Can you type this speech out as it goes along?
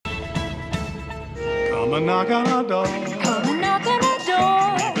Come and knock on our door. Come and knock on our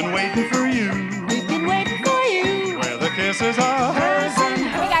door. We've been waiting for you. We've been waiting for you. Where the kisses are hers and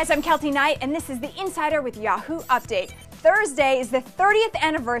hers. Hey guys, I'm Kelty Knight, and this is the Insider with Yahoo update. Thursday is the 30th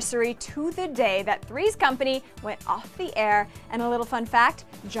anniversary to the day that Three's Company went off the air. And a little fun fact,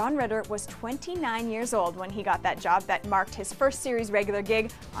 John Ritter was 29 years old when he got that job that marked his first series regular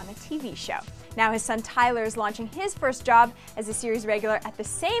gig on a TV show. Now his son Tyler is launching his first job as a series regular at the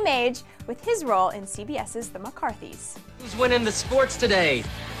same age with his role in CBS's The McCarthys. Who's winning the sports today?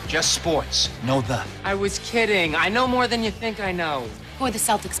 Just sports, no the. I was kidding. I know more than you think I know. Who are the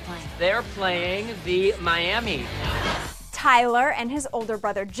Celtics playing? They're playing the Miami. Tyler and his older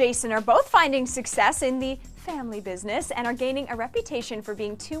brother Jason are both finding success in the family business and are gaining a reputation for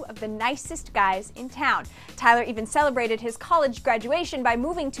being two of the nicest guys in town. Tyler even celebrated his college graduation by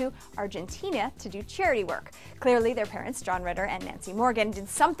moving to Argentina to do charity work. Clearly, their parents, John Ritter and Nancy Morgan, did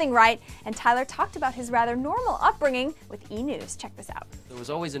something right, and Tyler talked about his rather normal upbringing with E! News. Check this out. There was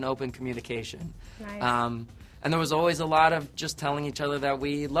always an open communication. Nice. And there was always a lot of just telling each other that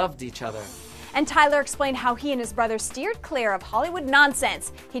we loved each other. And Tyler explained how he and his brother steered clear of Hollywood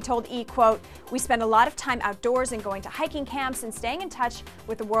nonsense. He told E! quote, "We spend a lot of time outdoors and going to hiking camps and staying in touch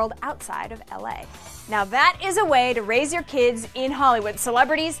with the world outside of LA." Now that is a way to raise your kids in Hollywood.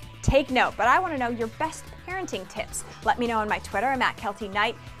 Celebrities, take note, but I want to know your best parenting tips. Let me know on my Twitter. I'm at Kelty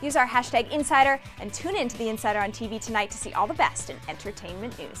Knight. Use our hashtag Insider and tune in to the Insider on TV tonight to see all the best in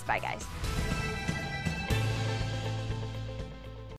entertainment news. Bye guys.